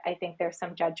I think there's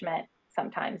some judgment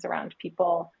sometimes around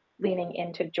people leaning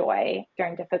into joy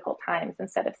during difficult times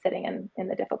instead of sitting in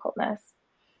the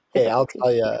Hey, I'll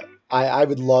difficulty. tell you, I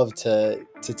would love to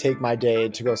take my day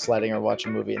to go sledding or watch a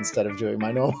movie instead of doing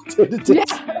my normal day to day.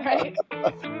 Yeah, right.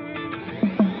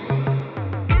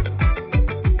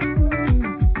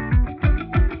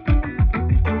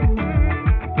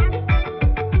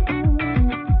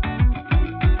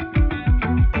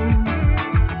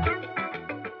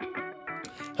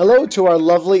 Hello to our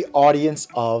lovely audience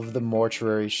of the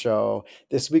Mortuary Show.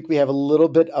 This week we have a little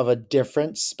bit of a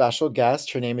different special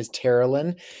guest. Her name is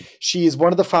Teralyn. She is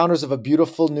one of the founders of a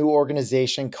beautiful new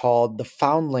organization called the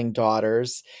Foundling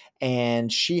Daughters,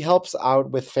 and she helps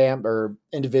out with or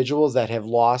individuals that have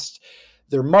lost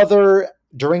their mother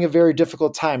during a very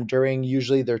difficult time, during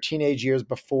usually their teenage years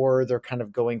before they're kind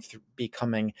of going through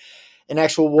becoming an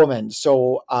actual woman.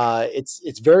 So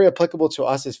it's very applicable to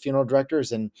us as funeral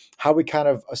directors and how we kind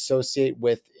of associate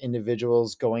with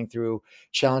individuals going through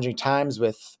challenging times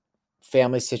with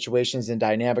family situations and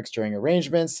dynamics during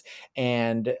arrangements.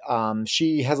 And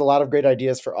she has a lot of great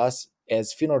ideas for us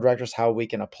as funeral directors, how we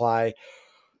can apply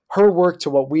her work to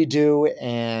what we do.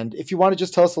 And if you want to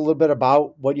just tell us a little bit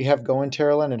about what you have going,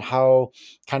 Teralyn, and how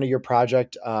kind of your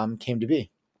project came to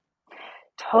be.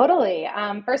 Totally.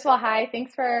 First of all, hi.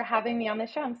 Thanks for having me on the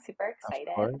show. I'm super excited.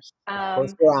 Of course, Um,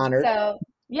 we're honored. so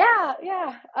yeah,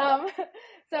 yeah.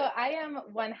 So I am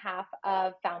one half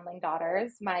of Foundling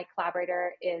Daughters. My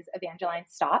collaborator is Evangeline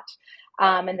Stott,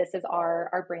 and this is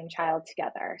our brainchild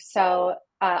together. So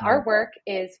our work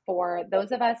is for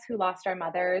those of us who lost our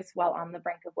mothers while on the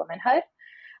brink of womanhood.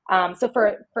 So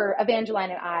for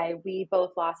Evangeline and I, we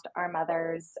both lost our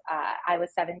mothers. I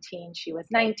was 17, she was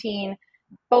 19,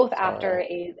 both Sorry. after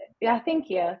a, yeah, thank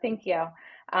you.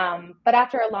 But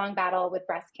after a long battle with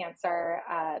breast cancer,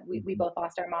 we Mhm. both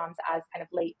lost our moms as kind of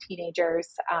late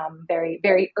teenagers, very,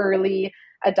 very early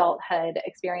adulthood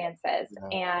experiences.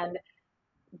 Yeah. And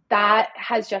that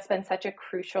has just been such a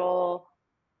crucial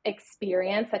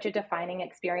experience, such a defining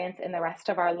experience in the rest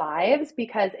of our lives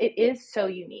because it is so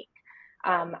unique.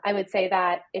 I would say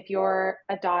that if you're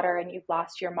a daughter and you've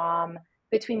lost your mom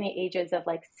between the ages of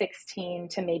like 16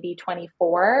 to maybe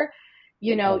 24,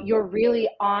 you know, Yeah. you're really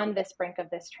on this brink of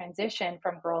this transition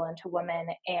from girl into woman,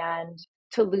 and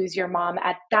to lose your mom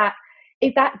at that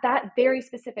very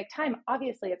specific time.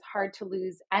 Obviously, it's hard to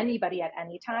lose anybody at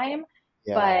any time,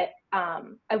 Yeah. but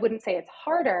I wouldn't say it's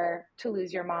harder to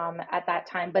lose your mom at that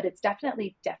time, but it's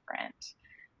definitely different.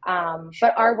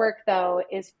 But our work, though,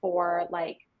 is for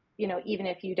like, you know, even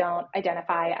if you don't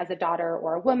identify as a daughter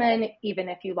or a woman, even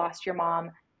if you lost your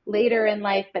mom later in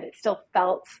life, but it still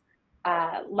felt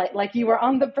like you were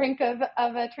on the brink of a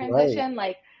Right. transition,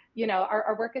 like, you know,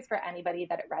 our work is for anybody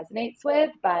that it resonates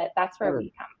with, but that's where Sure. we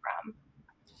come from.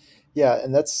 Yeah,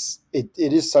 and it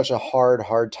is such a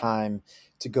hard time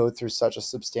to go through such a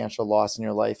substantial loss in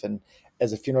your life. And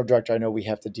as a funeral director, I know we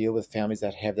have to deal with families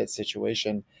that have that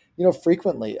situation,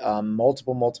 frequently,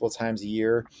 multiple times a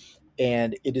year.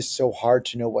 And it is so hard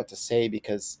to know what to say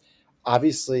because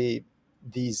obviously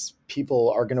these people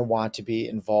are going to want to be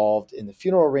involved in the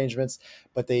funeral arrangements,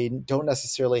 but they don't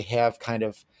necessarily have kind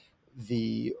of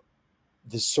the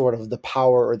sort of the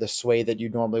power or the sway that you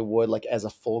normally would like as a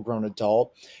full grown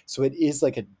adult. So it is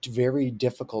like a very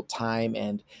difficult time,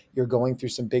 and you're going through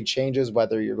some big changes,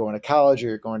 whether you're going to college or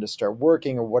you're going to start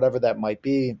working or whatever that might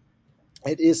be.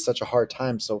 It is such a hard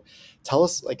time. So tell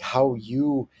us like how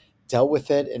you dealt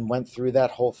with it and went through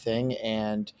that whole thing.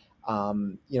 And,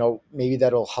 maybe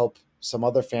that'll help some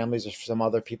other families or some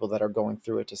other people that are going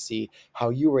through it to see how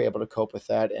you were able to cope with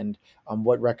that, and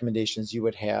what recommendations you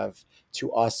would have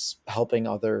to us helping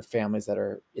other families that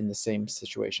are in the same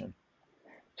situation.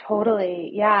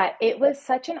 Totally. Yeah. It was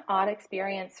such an odd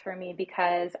experience for me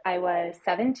because I was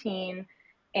 17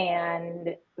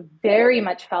 and very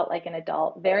much felt like an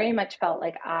adult, very much felt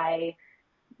like I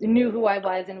knew who I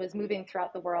was and was moving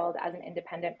throughout the world as an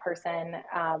independent person.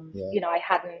 Yeah. You know,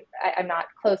 I'm not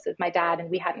close with my dad, and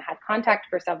we hadn't had contact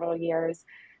for several years.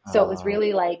 So it was Uh,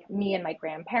 really like me and my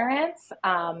grandparents.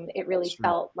 It really sure.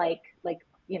 felt like,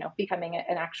 you know, becoming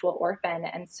an actual orphan.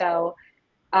 And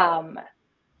um,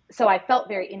 so I felt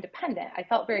very independent. I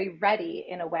felt very ready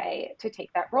in a way to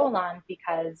take that role on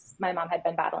because my mom had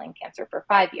been battling cancer for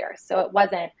 5 years. So it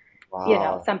wasn't, you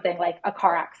know, Wow. something like a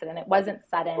car accident. It wasn't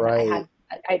sudden. Right.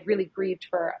 I'd really grieved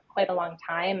for quite a long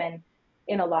time, and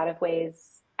in a lot of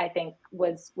ways, I think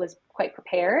was quite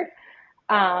prepared.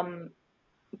 Um,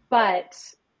 but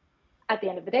at the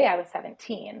end of the day, I was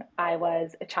 17. I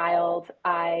was a child.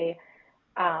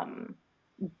 Um,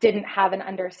 didn't have an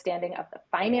understanding of the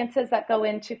finances that go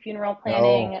into funeral No.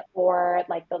 planning or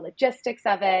like the logistics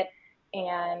of it.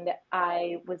 And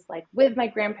I was like with my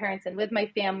grandparents and with my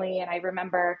family. And I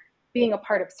remember being a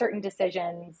part of certain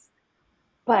decisions.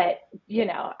 But,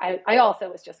 I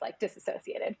also was just like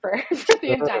disassociated for the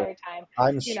Sure. entire time.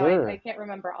 I'm I sure. can't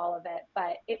remember all of it,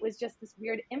 but it was just this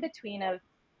weird in between of,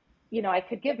 I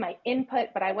could give my input,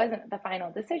 but I wasn't the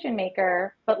final decision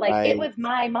maker. But like it Right. was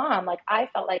my mom, like I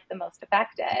felt like the most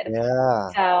affected. Yeah.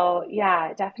 So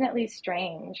yeah, definitely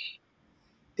strange.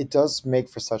 It does make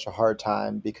for such a hard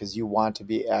time because you want to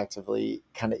be actively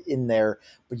kind of in there,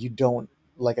 but you don't,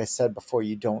 like I said before,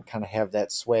 you don't kind of have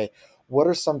that sway. What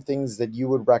are some things that you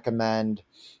would recommend?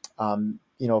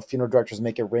 Funeral directors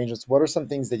make arrangements. What are some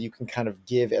things that you can kind of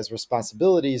give as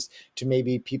responsibilities to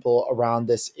maybe people around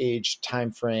this age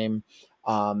time frame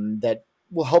that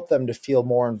will help them to feel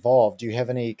more involved? Do you have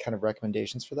any kind of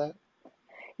recommendations for that?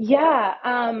 Yeah,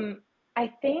 I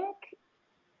think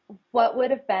what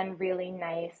would have been really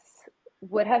nice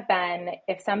would have been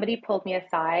if somebody pulled me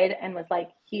aside and was like,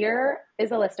 here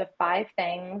is a list of 5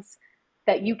 things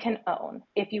that you can own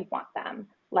if you want them.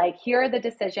 Like, here are the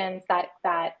decisions that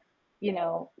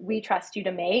we trust you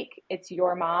to make. It's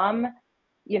your mom.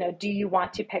 Do you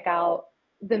want to pick out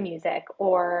the music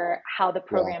or how the Yeah.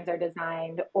 programs are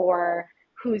designed or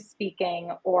who's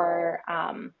speaking or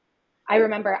I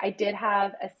remember I did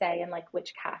have a say in like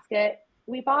which casket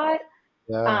we bought.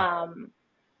 Yeah. um,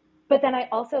 but then I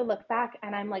also look back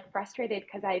and I'm like frustrated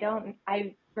because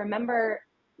I remember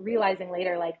realizing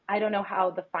later, like, I don't know how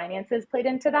the finances played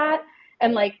into that.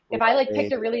 And like, if I like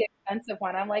picked Right. a really expensive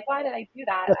one, I'm like, why did I do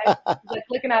that? I was like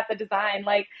looking at the design,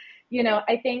 like,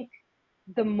 I think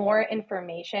the more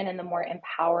information and the more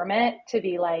empowerment to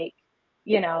be like,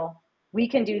 you know, we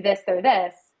can do this or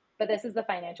this, but this is the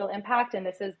financial impact and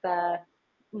this is the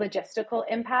logistical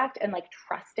impact, and like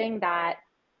trusting that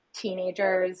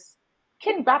teenagers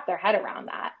can wrap their head around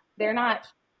that. They're not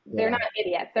Yeah.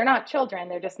 idiots. They're not children.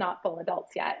 They're just not full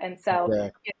adults yet. And so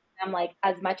Exactly. giving them like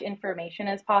as much information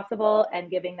as possible and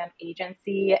giving them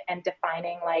agency and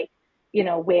defining like,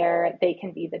 where they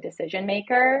can be the decision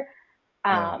maker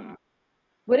Yeah. um,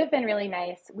 would have been really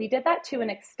nice. We did that to an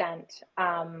extent,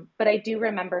 but I do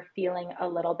remember feeling a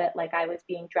little bit like I was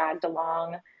being dragged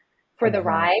along for the Hmm.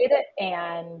 ride,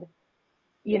 and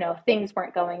things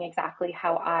weren't going exactly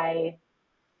how I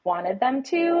wanted them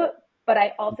to, but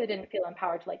I also didn't feel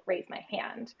empowered to like raise my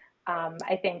hand.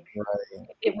 I think Right.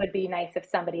 it would be nice if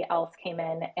somebody else came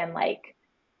in and like,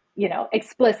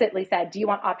 explicitly said, do you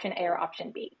want option A or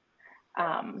option B?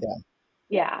 Um, Yeah.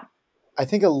 yeah. I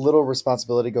think a little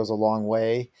responsibility goes a long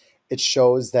way. It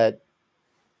shows that,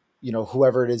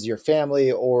 whoever it is, your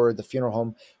family or the funeral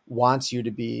home wants you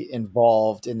to be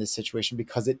involved in this situation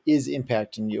because it is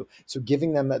impacting you. So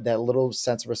giving them that little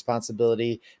sense of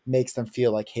responsibility makes them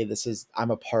feel like, hey,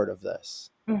 I'm a part of this.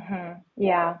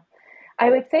 Yeah. I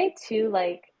would say too,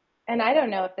 like, and I don't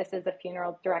know if this is a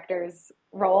funeral director's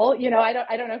role, I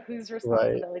don't know whose Right.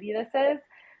 responsibility this is,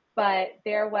 but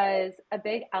there was a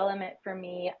big element for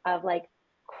me of like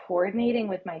coordinating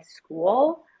with my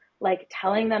school, like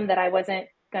telling them that I wasn't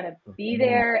going to be Mhm.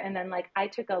 there. And then like I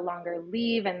took a longer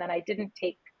leave and then I didn't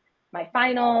take my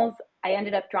finals. I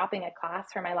ended up dropping a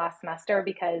class for my last semester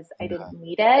because I didn't Yeah.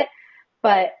 need it.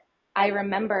 But I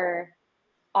remember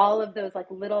all of those like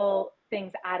little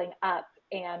things adding up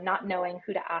and not knowing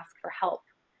who to ask for help.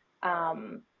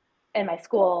 Um, in my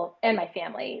school and my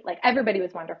family, like everybody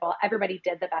was wonderful. Everybody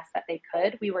did the best that they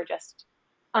could. We were just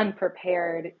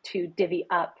unprepared to divvy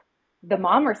up the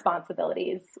mom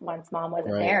responsibilities once mom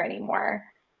wasn't Right. there anymore.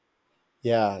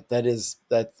 Yeah, that's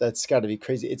got to be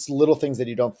crazy. It's little things that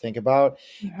you don't think about,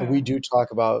 and we Mm-hmm. do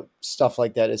talk about stuff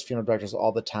like that as funeral directors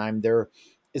all the time. There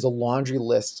is a laundry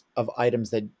list of items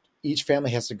that each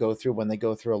family has to go through when they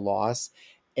go through a loss,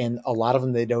 and a lot of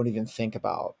them they don't even think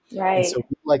about. And Right. so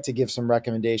we like to give some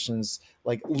recommendations,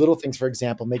 like little things. For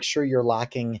example, make sure you're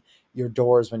locking your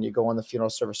doors when you go on the funeral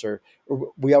service, or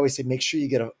we always say make sure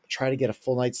you try to get a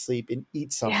full night's sleep and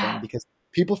eat something Yeah. because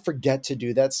people forget to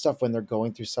do that stuff when they're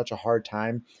going through such a hard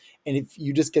time. And if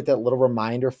you just get that little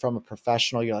reminder from a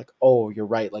professional, you're like, oh, you're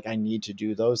right. Like, I need to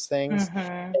do those things.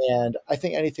 Mm-hmm. And I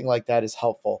think anything like that is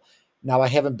helpful. Now, I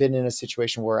haven't been in a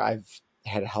situation where I've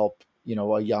had help,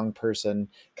 a young person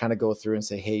kind of go through and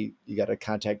say, hey, you got to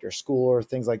contact your school or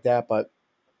things like that. But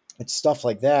it's stuff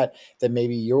like that that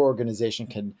maybe your organization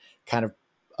can kind of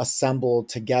assemble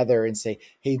together and say,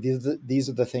 hey, these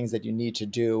are the things that you need to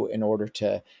do in order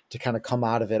to kind of come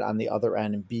out of it on the other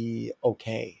end and be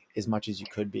okay as much as you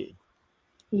could be.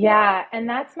 Yeah, and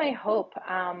that's my hope,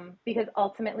 because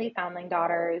ultimately, Foundling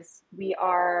Daughters, we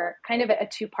are kind of a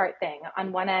two-part thing.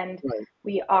 On one end, Right.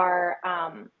 we are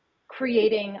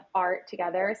creating art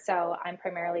together. So I'm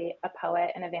primarily a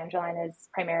poet, and Evangeline is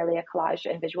primarily a collage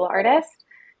and visual artist.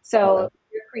 Okay. So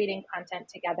we're creating content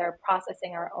together,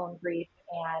 processing our own grief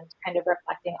and kind of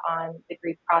reflecting on the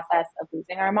grief process of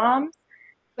losing our moms.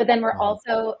 But then we're Uh-huh.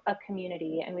 also a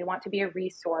community, and we want to be a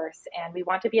resource, and we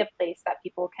want to be a place that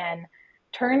people can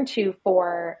turn to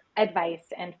for advice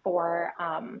and for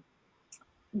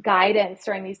guidance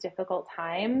during these difficult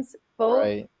times, both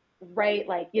Right. right,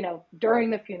 like,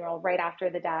 during the funeral, right after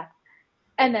the death,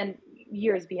 and then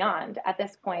years beyond. At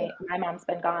this point, Yeah. my mom's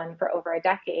been gone for over a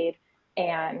decade,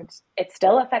 and it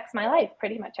still affects my life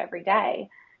pretty much every day. Of course.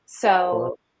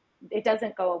 So it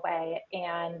doesn't go away.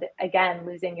 And again,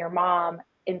 losing your mom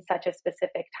in such a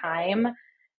specific time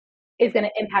is going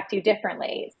to impact you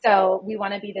differently. So we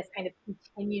want to be this kind of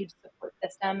continued support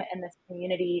system and this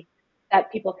community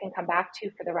that people can come back to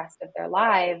for the rest of their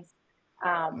lives.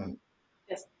 Yeah. Um,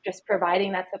 just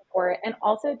providing that support and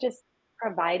also just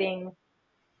providing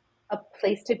a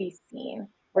place to be seen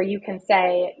where you can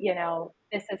say,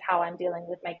 this is how I'm dealing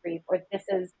with my grief, or this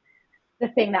is the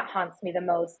thing that haunts me the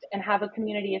most, and have a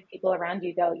community of people around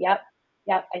you go, yep,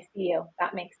 yep, I see you.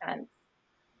 That makes sense.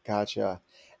 Gotcha.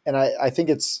 And I think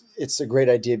it's a great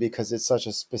idea because it's such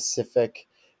a specific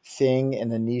thing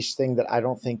and a niche thing that I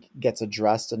don't think gets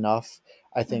addressed enough.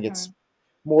 I think it's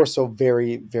Mm-hmm. more so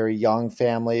very, very young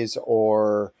families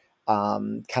or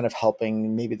kind of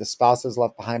helping maybe the spouses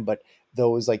left behind, but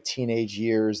those like teenage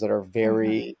years that are Mm-hmm.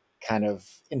 very kind of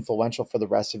influential for the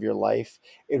rest of your life.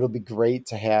 It'll be great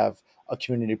to have a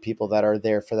community of people that are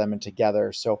there for them and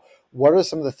together. So, what are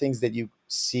some of the things that you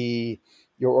see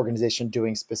your organization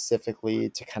doing specifically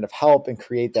to kind of help and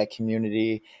create that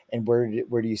community, and where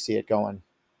do you see it going?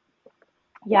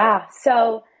 Yeah.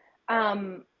 So,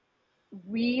 um,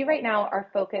 we right now are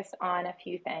focused on a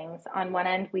few things. On one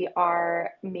end, we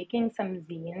are making some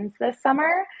zines this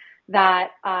summer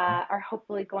that are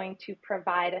hopefully going to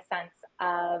provide a sense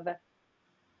of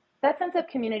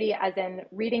community, as in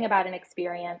reading about an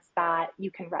experience that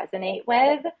you can resonate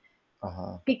with,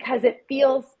 Uh-huh. because it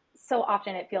feels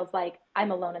like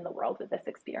I'm alone in the world with this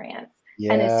experience.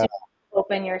 And as soon Yeah. as you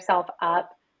open yourself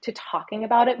up to talking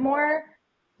about it more,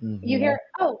 you Hmm. hear,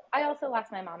 oh, I also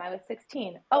lost my mom. I was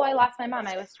 16. Oh, I lost my mom.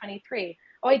 I was 23.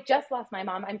 Oh, I just lost my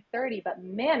mom. I'm 30, but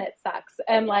man, it sucks.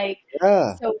 And like,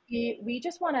 Yeah. so we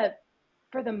just want to,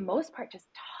 for the most part, just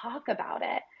talk about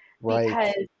it, Right.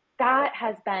 because that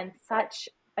has been such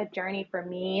a journey for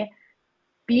me,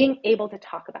 being able to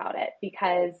talk about it,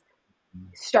 because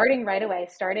starting right away,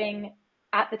 starting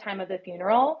at the time of the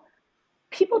funeral,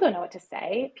 people don't know what to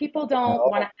say. People don't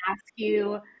want No. to ask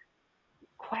you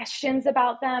questions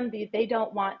about them. They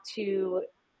don't want to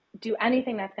do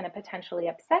anything that's going to potentially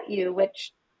upset you,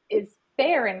 which is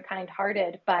fair and kind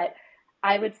hearted. But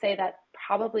I would say that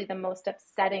probably the most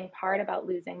upsetting part about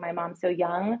losing my mom so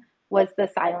young was the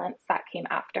silence that came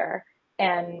after,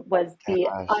 and was the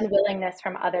Gosh. unwillingness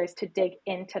from others to dig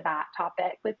into that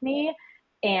topic with me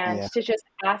and Yeah. to just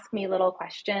ask me little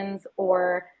questions.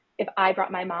 Or if I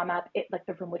brought my mom up, it like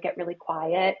the room would get really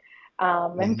quiet,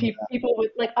 and Yeah. people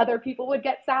would, like, other people would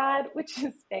get sad, which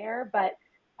is fair. But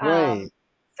Right.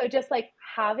 so just like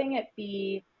having it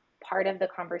be part of the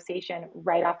conversation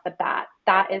right off the bat,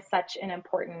 that is such an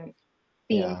important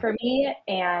theme Yeah. for me.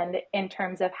 And in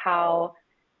terms of how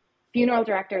funeral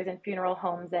directors and funeral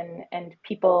homes and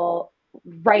people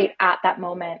right at that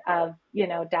moment of,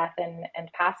 death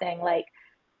and passing, like,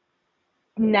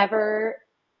 never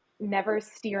never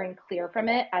steering clear from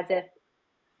it as if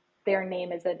their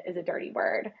name is a dirty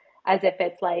word, as if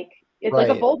it's like a Right.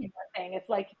 Voldemort thing. It's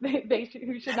like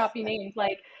who should not be named.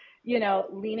 Like,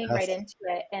 leaning right Yes. into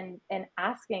it and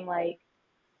asking, like,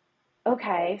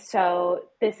 okay, so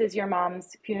this is your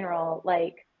mom's funeral.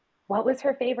 Like, what was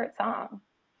her favorite song?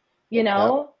 You Yep.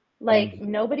 know, like, Mhm.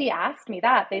 nobody asked me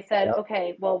that. They said, Yep.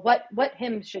 okay, well, what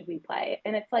hymns should we play?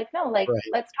 And it's like, no, like, Right.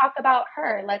 let's talk about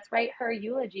her. Let's write her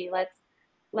eulogy. Let's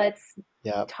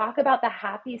Yep. talk about the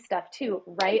happy stuff too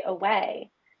right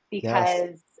away, Yes.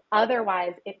 because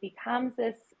otherwise it becomes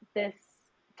this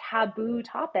taboo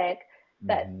topic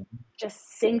that Hmm. just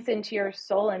sinks into your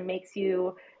soul and makes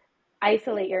you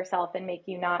isolate yourself and make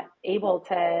you not able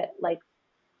to, like,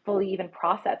 fully even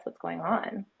process what's going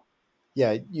on.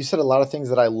 Yeah, you said a lot of things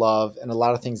that I love and a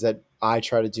lot of things that I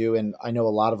try to do, and I know a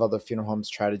lot of other funeral homes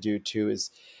try to do too, is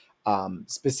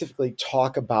specifically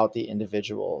talk about the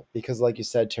individual because, like you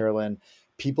said, Terrell,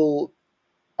 people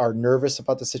are nervous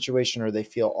about the situation, or they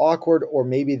feel awkward, or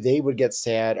maybe they would get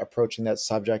sad approaching that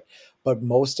subject. But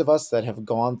most of us that have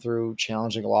gone through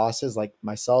challenging losses, like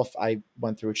myself, I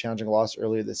went through a challenging loss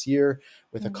earlier this year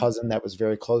with a Mm. cousin that was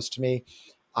very close to me.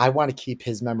 I want to keep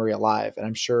his memory alive. And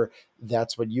I'm sure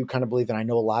that's what you kind of believe. And I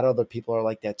know a lot of other people are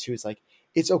like that too. It's like,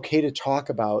 it's okay to talk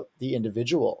about the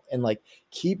individual and like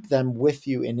keep them with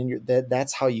you. And in your,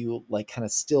 that's how you like kind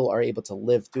of still are able to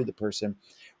live through the person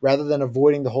rather than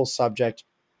avoiding the whole subject.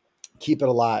 Keep it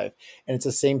alive. And it's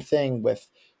the same thing with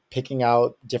picking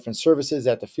out different services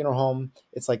at the funeral home.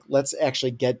 It's like, let's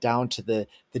actually get down to the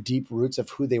deep roots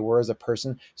of who they were as a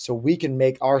person so we can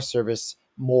make our service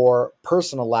more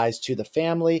personalized to the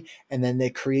family, and then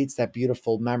it creates that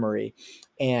beautiful memory.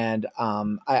 And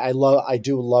I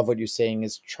do love what you're saying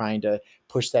is trying to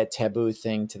push that taboo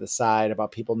thing to the side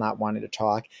about people not wanting to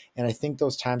talk. And I think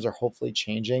those times are hopefully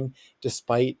changing,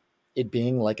 despite it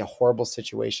being like a horrible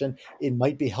situation. It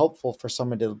might be helpful for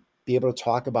someone to be able to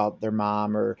talk about their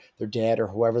mom or their dad or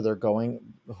whoever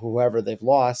they've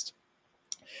lost,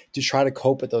 to try to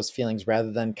cope with those feelings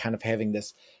rather than kind of having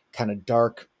this kind of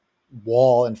dark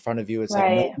wall in front of you. It's like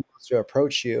no Right. one wants to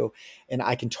approach you. And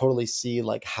I can totally see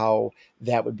like how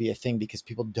that would be a thing because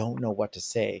people don't know what to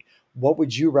say. What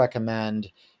would you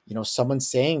recommend, someone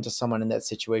saying to someone in that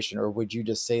situation? Or would you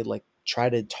just say like, try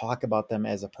to talk about them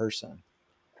as a person?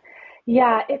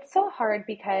 Yeah, it's so hard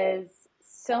because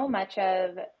so much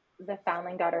of the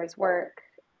Foundling Daughters work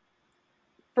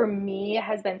for me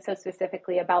has been so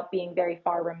specifically about being very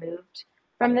far removed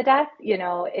from the death.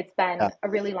 It's Yeah. been a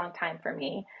really long time for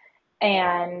me.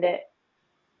 And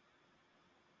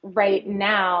right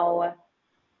now,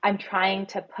 I'm trying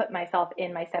to put myself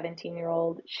in my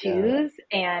 17-year-old Yeah. shoes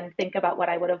and think about what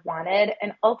I would have wanted.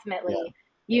 And Yeah. ultimately,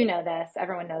 this,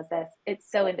 everyone knows this, it's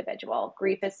so individual.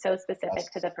 Grief is so specific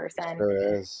to Yes. the It person.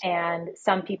 sure is. And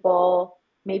some people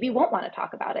maybe won't want to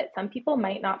talk about it. Some people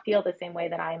might not feel the same way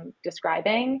that I'm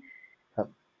describing. Yep.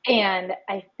 And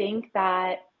I think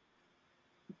that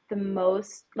the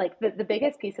most, like, the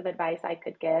biggest piece of advice I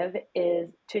could give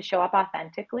is to show up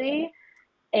authentically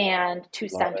and to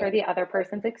Love it. center the other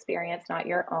person's experience, not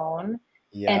your own, and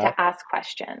Yeah. to ask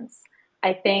questions.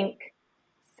 I think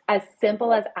as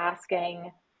simple as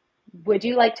asking, would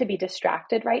you like to be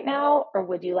distracted right now, or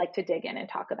would you like to dig in and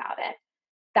talk about it?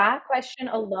 That question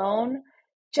alone,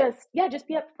 just be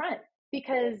upfront,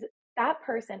 because a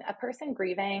person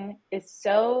grieving is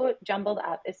so jumbled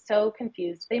up, is so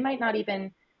confused. They might not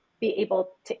even be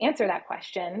able to answer that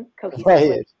question cohesively,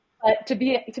 Right. but to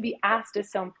be asked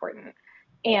is so important.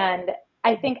 And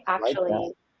I think I like that.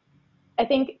 actually, I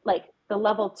think like the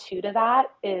level two to that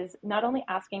is not only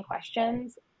asking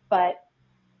questions, but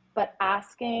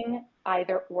asking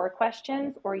either or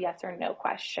questions or yes or no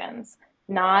questions,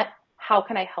 not how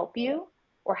can I help you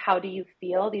or how do you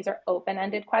feel. These are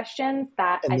open-ended questions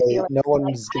that And I feel no like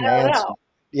one's I gonna don't answer. know. No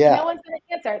Yeah. one's going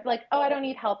to answer. Like, oh, I don't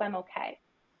need help. I'm okay.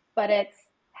 But it's,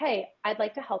 hey, I'd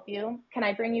like to help you. Can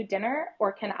I bring you dinner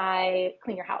or can I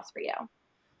clean your house for you?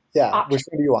 Yeah. Option. Which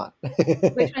one do you want?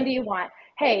 Which one do you want?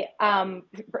 Hey,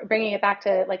 bringing it back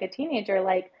to like a teenager,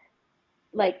 like,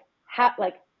 like,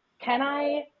 can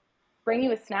I bring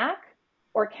you a snack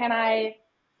or can I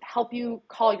help you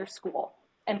call your school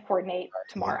and coordinate Right.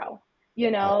 tomorrow?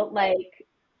 Yeah. Like,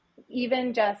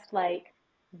 even just like,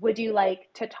 would you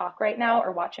like to talk right now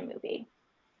or watch a movie?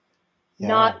 Yeah.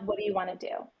 Not what do you want to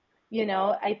do?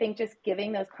 I think just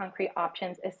giving those concrete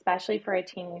options, especially for a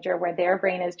teenager where their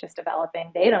brain is just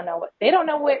developing,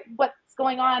 what's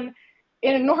going on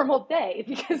in a normal day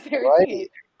because they're a teenager.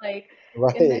 Right.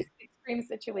 Like in this Right. extreme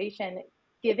situation,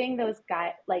 giving those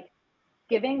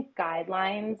giving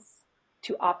guidelines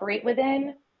to operate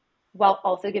within while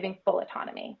also giving full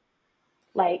autonomy,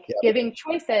 like Yeah. giving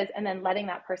choices and then letting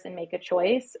that person make a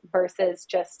choice versus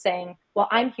just saying, well,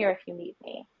 I'm here if you need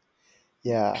me.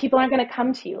 Yeah. People aren't going to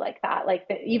come to you like that. Like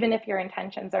even if your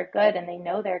intentions are good and they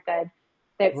know they're good,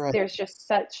 Right. there's just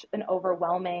such an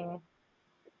overwhelming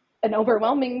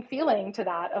feeling to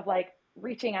that of like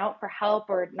reaching out for help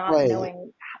or not Right.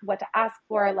 knowing what to ask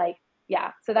for. Like,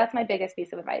 yeah. So that's my biggest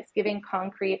piece of advice, giving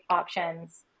concrete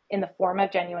options in the form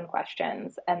of genuine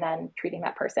questions and then treating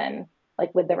that person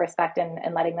like with the respect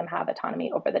and letting them have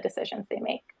autonomy over the decisions they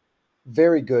make.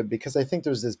 Very good, because I think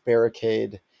there's this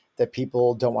barricade that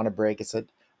people don't want to break. It's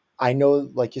that I know,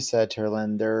 like you said,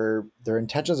 Terlin, their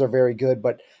intentions are very good,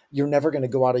 but you're never going to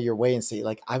go out of your way and say,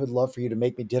 like, I would love for you to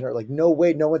make me dinner. Like, no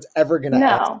way, no one's ever going to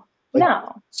ask. No, Like,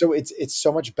 no. so it's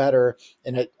so much better,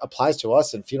 and it applies to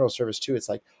us in funeral service too. It's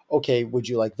like, okay, would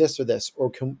you like this or this,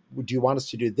 or do you want us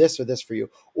to do this or this for you,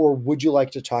 or would you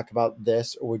like to talk about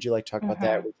this, or would you like to talk about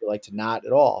that? Mm-hmm. Would you like to not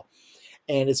at all?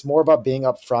 And it's more about being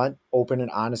upfront, open,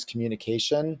 and honest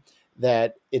communication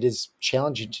that it is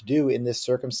challenging to do in this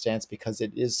circumstance because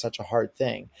it is such a hard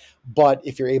thing. But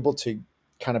if you're able to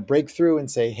kind of break through and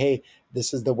say, hey,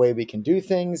 this is the way we can do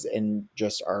things, and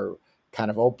just are kind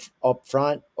of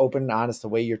upfront, open and honest the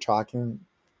way you're talking,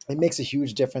 it makes a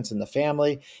huge difference in the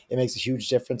family. It makes a huge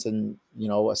difference in,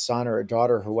 a son or a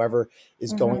daughter, whoever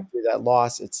is going Mm-hmm. through that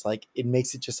loss. It's like it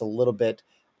makes it just a little bit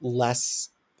less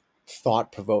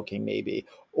thought provoking, maybe.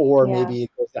 Or Yeah. maybe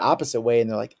it goes the opposite way and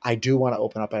they're like, I do want to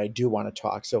open up and I do want to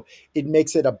talk. So it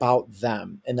makes it about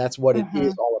them. And that's what it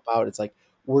is Mm-hmm. all about. It's like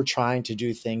we're trying to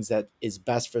do things that is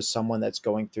best for someone that's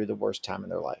going through the worst time in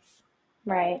their life.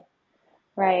 Right.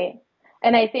 Right.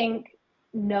 And I think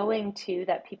knowing too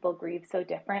that people grieve so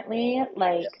differently,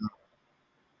 like,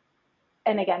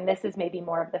 and again, this is maybe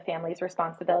more of the family's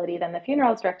responsibility than the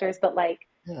funerals directors, but like,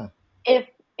 Yeah. if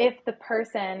the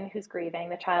person who's grieving,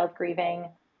 the child grieving,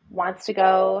 wants to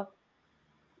go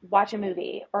watch a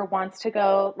movie or wants to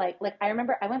go like I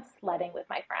remember I went sledding with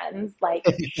my friends like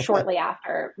shortly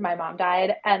after my mom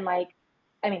died, and like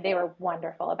I mean they were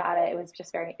wonderful about it. It was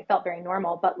just it felt very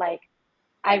normal, but like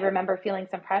I remember feeling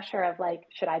some pressure of like,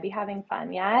 should I be having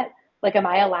fun yet? Like, am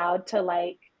I allowed to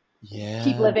like keep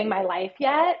Yeah. living my life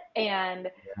yet?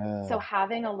 And so Yeah.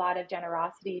 having a lot of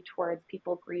generosity towards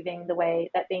people grieving the way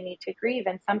that they need to grieve.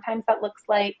 And sometimes that looks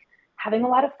like having a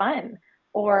lot of fun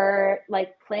or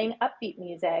like playing upbeat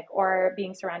music or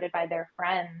being surrounded by their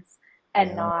friends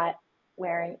and Yeah. not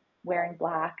wearing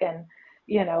black and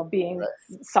being Right.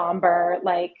 somber,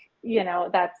 like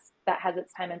that has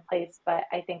its time and place. But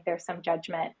I think there's some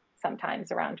judgment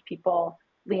sometimes around people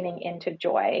leaning into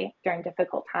joy during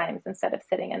difficult times instead of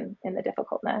sitting in the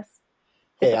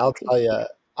Hey, I'll difficulty. tell you,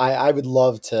 I would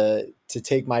love to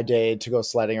take my day to go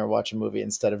sledding or watch a movie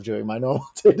instead of doing my normal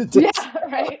day to day. Yeah,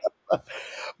 right.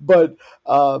 But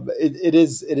it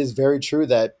is very true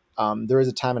that there is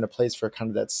a time and a place for kind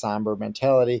of that somber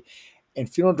mentality, and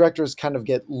funeral directors kind of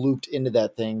get looped into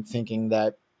that thing, thinking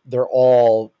that they're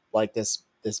all like this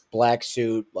black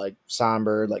suit, like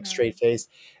somber, like Mm-hmm. straight face.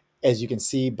 As you can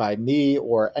see by me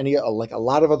or any like a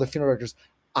lot of other funeral directors,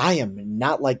 I am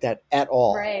not like that at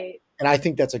all. Right. And I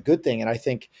think that's a good thing. And I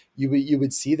think you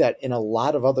would see that in a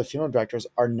lot of other funeral directors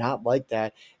are not like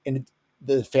that. And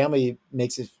the family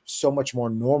makes it so much more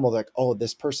normal. Like, oh,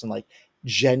 this person like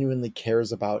genuinely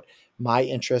cares about my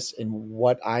interests and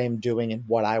what I am doing and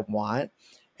what I want.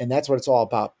 And that's what it's all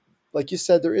about. Like you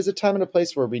said, there is a time and a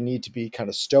place where we need to be kind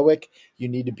of stoic. You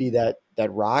need to be that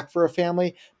rock for a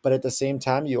family, but at the same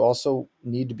time, you also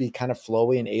need to be kind of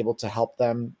flowy and able to help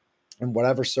them in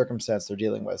whatever circumstance they're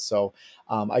dealing with. So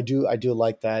I do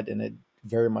like that, and it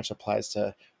very much applies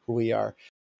to who we are.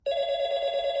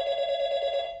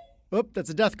 Oop, that's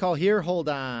a death call here. Hold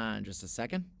on just a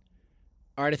second.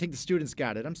 All right, I think the students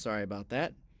got it. I'm sorry about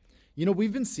that.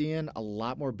 We've been seeing a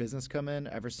lot more business come in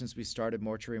ever since we started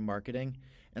mortuary marketing.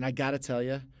 And I got to tell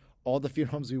you, all the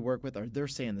funeral homes we work with they're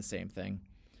saying the same thing.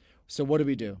 So what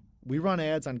do? We run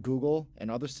ads on Google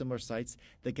and other similar sites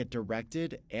that get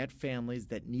directed at families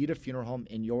that need a funeral home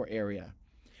in your area.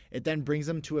 It then brings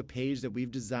them to a page that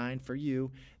we've designed for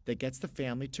you that gets the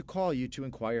family to call you to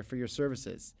inquire for your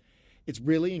services. It's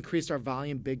really increased our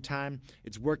volume big time.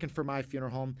 It's working for my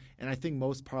funeral home, and I think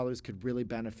most parlors could really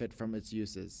benefit from its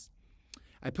uses.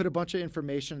 I put a bunch of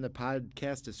information in the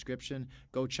podcast description.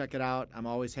 Go check it out. I'm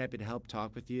always happy to help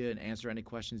talk with you and answer any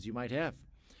questions you might have.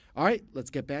 All right,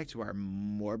 let's get back to our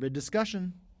morbid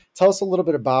discussion. Tell us a little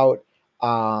bit about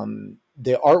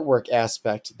the artwork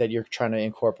aspect that you're trying to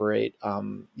incorporate,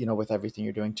 with everything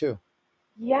you're doing too.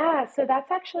 Yeah, so that's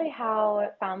actually how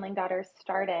Foundling Daughters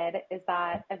started, is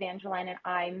that Evangeline and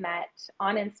I met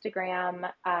on Instagram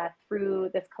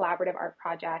through this collaborative art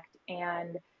project,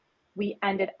 and we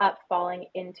ended up falling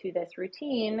into this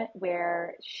routine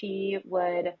where she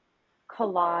would make a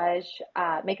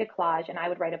collage, and I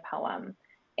would write a poem.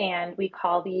 And we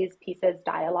call these pieces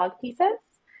dialogue pieces.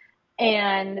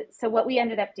 And so what we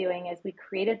ended up doing is we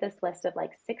created this list of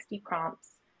like 60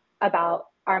 prompts about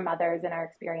our mothers and our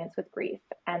experience with grief.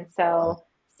 And Uh, so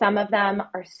some of them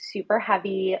are super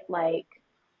heavy, like,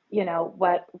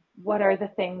 what are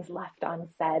the things left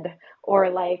unsaid? Or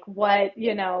like what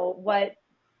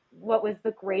was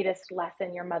the greatest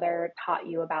lesson your mother taught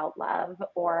you about love?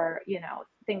 Or,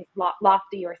 things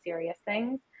lofty or serious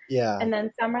things. yeah, And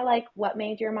then some are like, what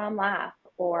made your mom laugh?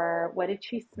 Or what did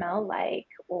she smell like?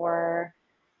 Or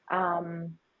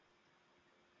um,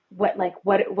 what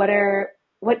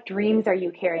dreams are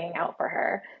you carrying out for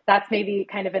her? That's maybe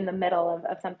kind of in the middle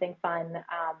of something fun,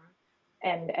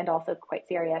 and also quite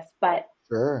serious. But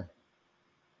sure.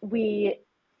 we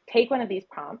take one of these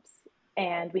prompts.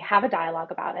 and we have a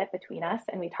dialogue about it between us,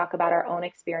 and we talk about our own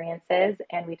experiences,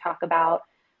 and we talk about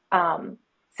um,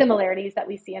 similarities that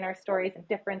we see in our stories and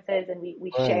differences, and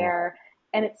we Right. share.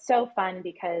 And it's so fun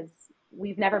because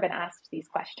we've never been asked these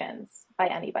questions by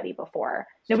anybody before.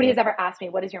 Nobody Sure. has ever asked me,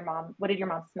 what did your mom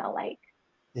smell like?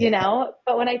 Yeah.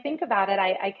 But when I think about it,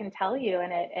 I can tell you,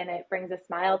 and it brings a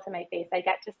smile to my face. I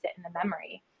get to sit in the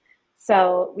memory.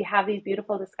 So we have these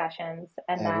beautiful discussions,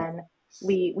 and That is, then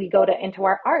we go to into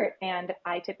our art, and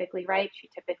I typically write, she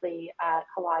typically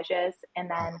collages, and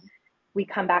then we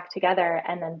come back together,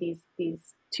 and then these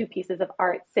two pieces of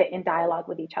art sit in dialogue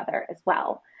with each other as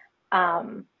well.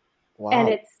 Um, and wow.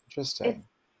 it's Interesting.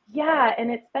 yeah,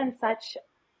 and it's been such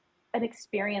an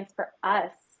experience for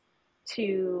us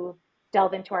to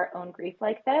delve into our own grief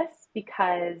like this,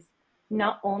 because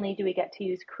not only do we get to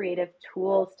use creative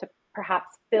tools to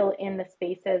perhaps fill in the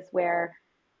spaces where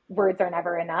words are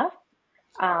never enough,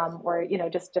 or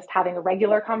just having a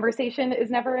regular conversation is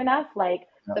never enough, like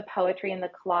Yeah. the poetry and the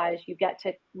collage, you get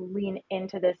to lean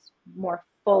into this more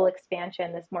full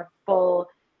expansion, this more full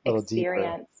A little deeper.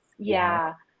 experience. Mhm.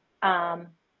 Yeah. um,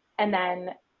 and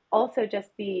then also just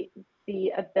the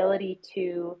ability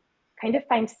to kind of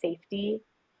find safety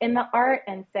in the art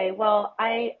and say, well,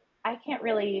 I can't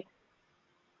really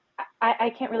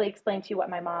I can't really explain to you what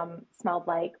my mom smelled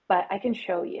like, but I can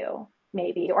show you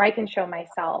maybe, or I can show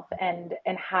myself, and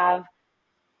have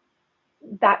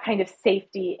that kind of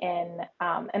safety in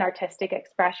an artistic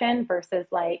expression versus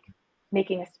like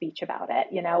making a speech about it,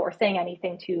 or saying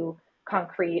anything too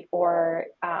concrete, or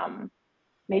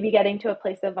maybe getting to a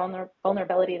place of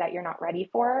vulnerability that you're not ready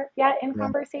for yet in Yeah.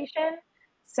 conversation.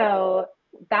 So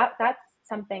that's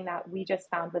something that we just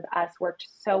found with us worked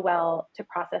so well to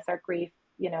process our grief,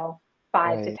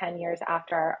 5 to 10 years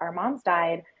after our moms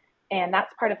died. And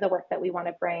that's part of the work that we want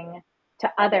to bring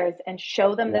to others and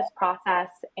show them Yeah. this process.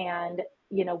 And,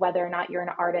 whether or not you're an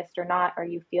artist or not, or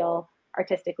you feel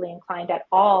artistically inclined at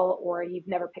all, or you've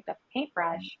never picked up a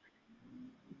paintbrush,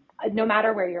 no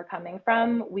matter where you're coming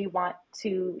from, we want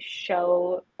to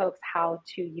show folks how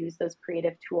to use those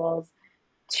creative tools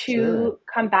Sure. to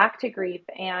come back to grief.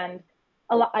 And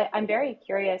I'm very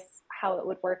curious how it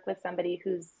would work with somebody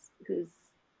who's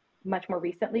much more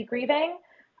recently grieving.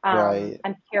 Right.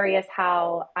 I'm curious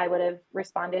how I would have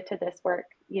responded to this work,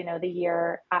 the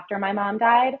year after my mom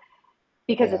died,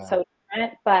 because it's Yeah. so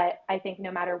different. But I think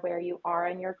no matter where you are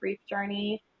in your grief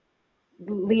journey,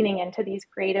 leaning into these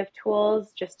creative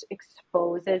tools just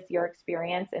exposes your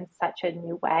experience in such a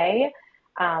new way.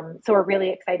 So we're really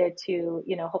excited to,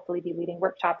 hopefully be leading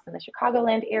workshops in the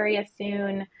Chicagoland area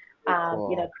soon. Very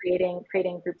cool.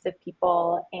 Creating groups of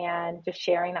people and just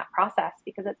sharing that process,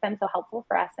 because it's been so helpful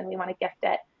for us, and we want to gift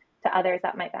it to others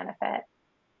that might benefit.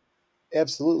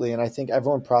 Absolutely. And I think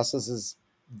everyone processes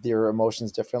their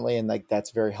emotions differently. And like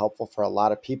that's very helpful for a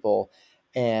lot of people.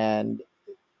 And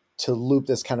to loop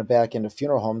this kind of back into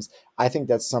funeral homes, I think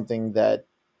that's something that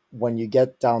when you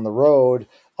get down the road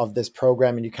of this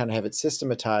program and you kind of have it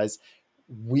systematized,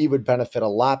 we would benefit a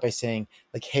lot by saying,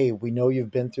 like, hey, we know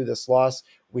you've been through this loss.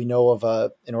 We know of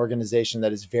an organization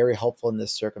that is very helpful in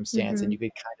this circumstance, and Mm-hmm. you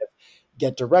could kind of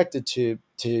get directed to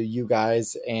you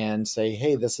guys and say,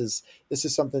 hey, this is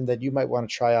something that you might want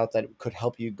to try out that could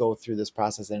help you go through this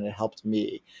process, and it helped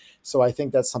me. So I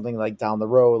think that's something like down the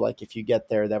road, like if you get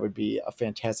there, that would be a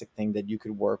fantastic thing that you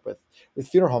could work with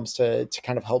funeral homes to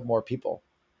kind of help more people.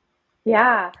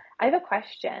 Yeah, I have a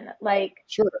question. Like,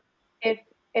 Sure. if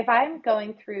if I'm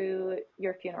going through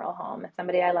your funeral home, if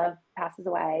somebody I love passes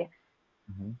away,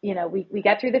 Mhm. we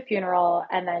get through the funeral,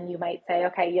 and then you might say,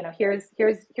 okay, here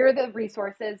are the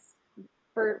resources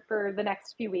for the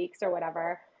next few weeks or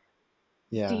whatever.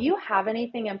 Do Yeah. you have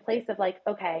anything in place of like,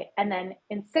 okay, and then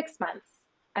in 6 months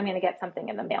I'm going to get something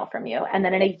in the mail from you, and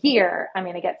then in a year I'm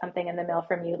going to get something in the mail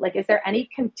from you? Like, is there any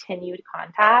continued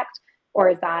contact, or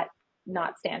is that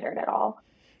not standard at all?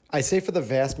 I say for the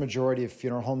vast majority of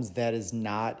funeral homes, that is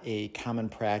not a common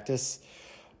practice.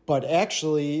 But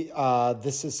actually,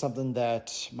 this is something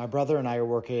that my brother and I are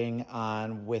working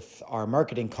on with our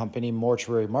marketing company,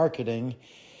 Mortuary Marketing,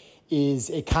 is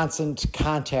a constant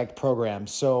contact program.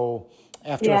 So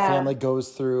after a Yeah. family goes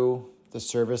through the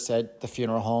service at the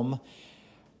funeral home,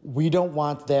 we don't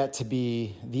want that to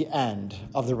be the end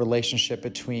of the relationship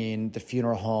between the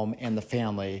funeral home and the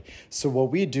family. So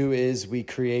what we do is we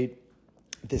create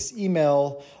this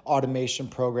email automation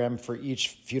program for each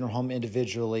funeral home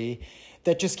individually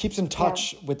that just keeps in Yeah.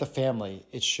 touch with the family.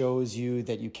 It shows you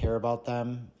that you care about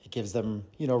them. It gives them,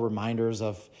 reminders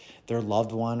of their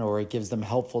loved one, or it gives them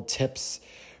helpful tips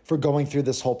for going through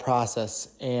this whole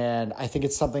process. And I think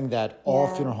it's something that all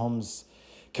Yeah. funeral homes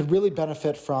could really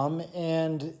benefit from,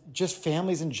 and just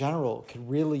families in general could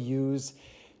really use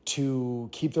to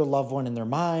keep their loved one in their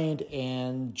mind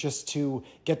and just to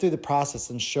get through the process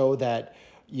and show that,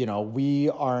 we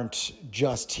aren't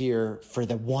just here for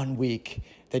the 1 week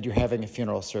that you're having a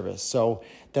funeral service. So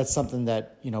that's something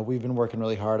that, we've been working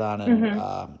really hard on. And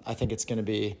Hmm. I think it's going to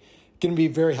be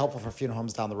very helpful for funeral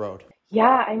homes down the road.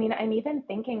 Yeah, I mean, I'm even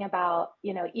thinking about,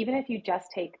 even if you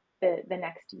just take the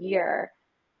next year,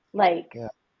 like Yeah.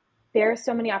 there are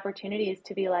so many opportunities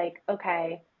to be like,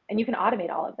 okay, and you can automate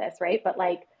all of this, right? But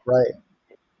like Right.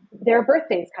 there are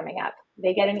birthdays coming up.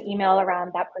 They get an email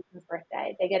around that person's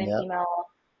birthday. They get an Yeah. email.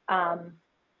 Um,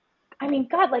 I mean,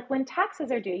 God, like when taxes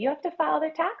are due, you have to file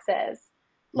their taxes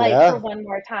like for Yeah. one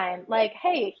more time. Like,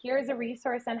 hey, here's a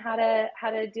resource on how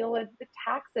to deal with the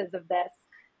taxes of this.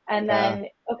 And Yeah. then,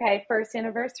 okay, first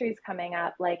anniversary is coming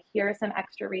up. Like, here are some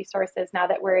extra resources now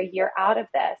that we're a year out of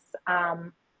this.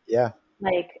 Yeah.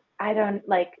 Like, I don't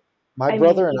like, My I mean,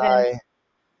 brother and even, I,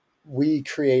 we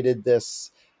created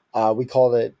this. We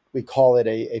call it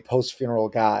a post funeral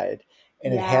guide,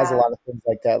 and it has a yeah, lot of things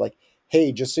like that. Like,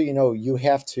 hey, just so you know, you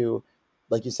have to,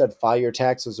 like you said, file your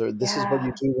taxes, or this is what you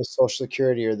yeah, do with Social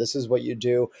Security, or this is what you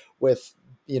do with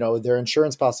their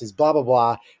insurance policies. Blah blah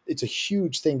blah. It's a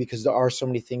huge thing because there are so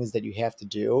many things that you have to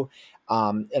do.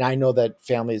 And I know that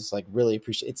families like really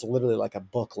appreciate. It's literally like a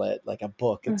booklet, like a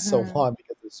book. It's so hmm, long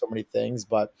because there's so many things,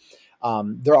 but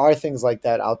there are things like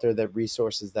that out there, that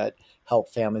resources that help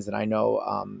families. And I know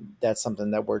that's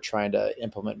something that we're trying to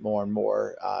implement more and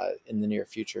more in the near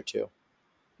future too.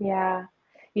 yeah,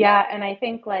 yeah. And I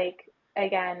think, like,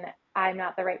 again, I'm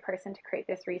not the right person to create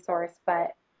this resource,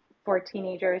 but for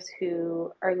teenagers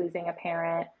who are losing a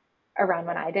parent around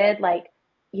when I did, like,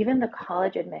 even the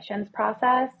college admissions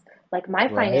process, like, my Right.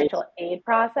 financial aid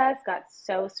process got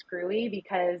so screwy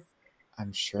because, I'm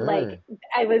like, sure.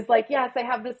 I was like, yes, I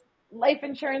have this life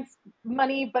insurance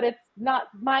money, but it's not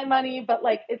my money, but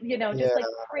like, just Yeah. like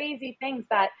crazy things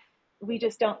that we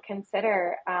just don't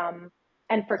consider.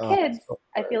 And for Oh, kids, it's so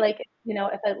I feel hard. like,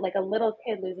 if like a little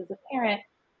kid loses a parent,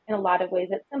 in a lot of ways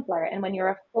it's simpler. And when you're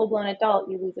a full blown adult,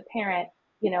 you lose a parent,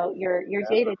 your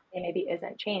day to day maybe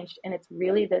isn't changed. And it's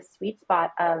really the sweet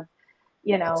spot of,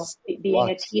 It's being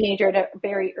a flux. teenager to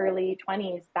very early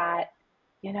 20s that,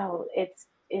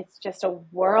 it's just a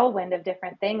whirlwind of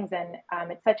different things. And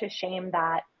it's such a shame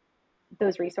that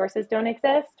those resources don't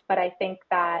exist. But I think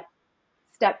that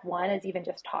step one is even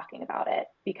just talking about it,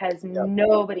 because Yep.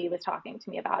 nobody was talking to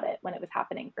me about it when it was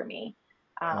happening for me.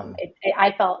 Yeah.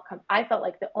 I felt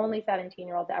like the only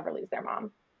 17-year-old to ever lose their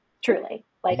mom. Truly,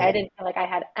 like I Yeah. didn't feel like I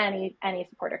had any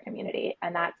supporter community,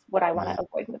 and that's what I want Yeah. to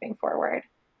avoid moving forward.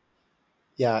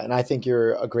 Yeah, and I think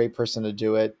you're a great person to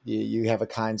do it. You have a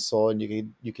kind soul, and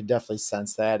you could definitely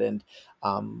sense that. And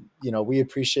we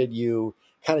appreciate you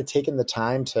kind of taking the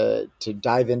time to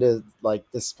dive into like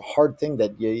this hard thing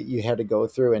that you had to go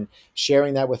through, and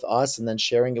sharing that with us, and then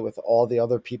sharing it with all the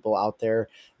other people out there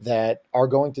that are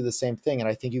going through the same thing. And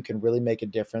I think you can really make a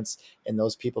difference in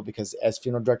those people, because as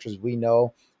funeral directors, we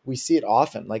know we see it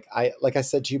often. Like I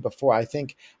said to you before, I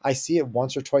think I see it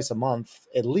once or twice a month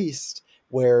at least,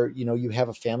 where you have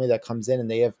a family that comes in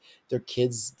and they have their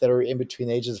kids that are in between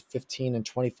the ages of 15 and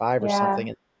 25 or Yeah, something,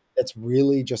 and that's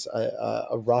really just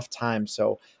a rough time.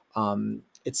 So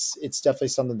it's definitely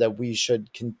something that we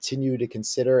should continue to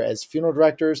consider as funeral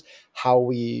directors, how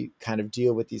we kind of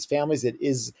deal with these families. It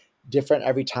is different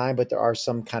every time, but there are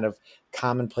some kind of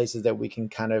common places that we can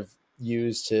kind of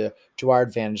use to our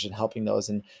advantage in helping those.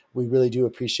 And we really do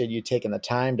appreciate you taking the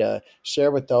time to share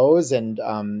with those. And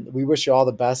we wish you all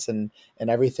the best, and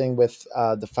everything with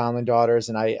the foundling daughters.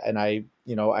 And I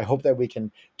hope that we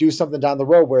can do something down the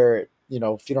road where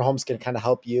funeral homes can kind of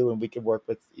help you, and we can work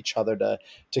with each other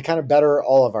to kind of better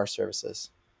all of our services.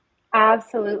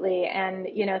 absolutely. And,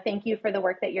 thank you for the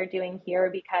work that you're doing here,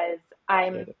 because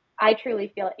Appreciate it. I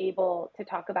truly feel able to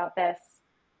talk about this,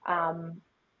 um,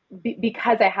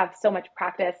 because I have so much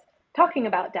practice talking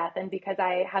about death, and because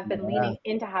I have been Yeah, leaning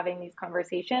into having these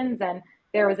conversations. And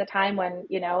there was a time when,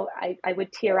 I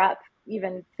would tear up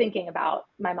even thinking about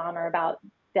my mom or about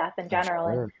death in I'm general.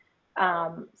 And sure.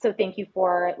 so thank you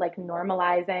for like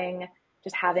normalizing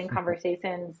just having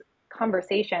conversations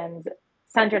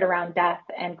centered around death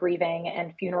and grieving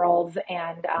and funerals.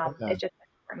 And Yeah, it's just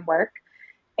important work.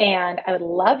 And I would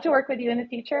love to work with you in the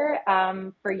future.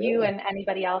 For you sure. and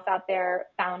anybody else out there,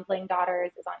 Foundling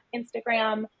Daughters is on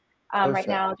Instagram right Perfect.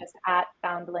 now, just at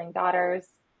Foundling Daughters,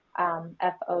 Foundling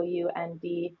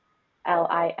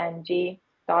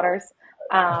Daughters.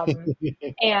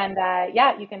 And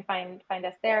yeah, you can find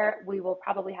us there. We will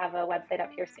probably have a website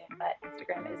up here soon, but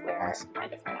Instagram is where Awesome. you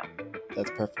find us for now.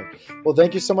 That's perfect. Well,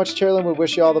 thank you so much, Chairlyn. We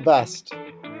wish you all the best.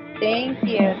 Thank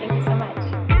you. Thank you so much.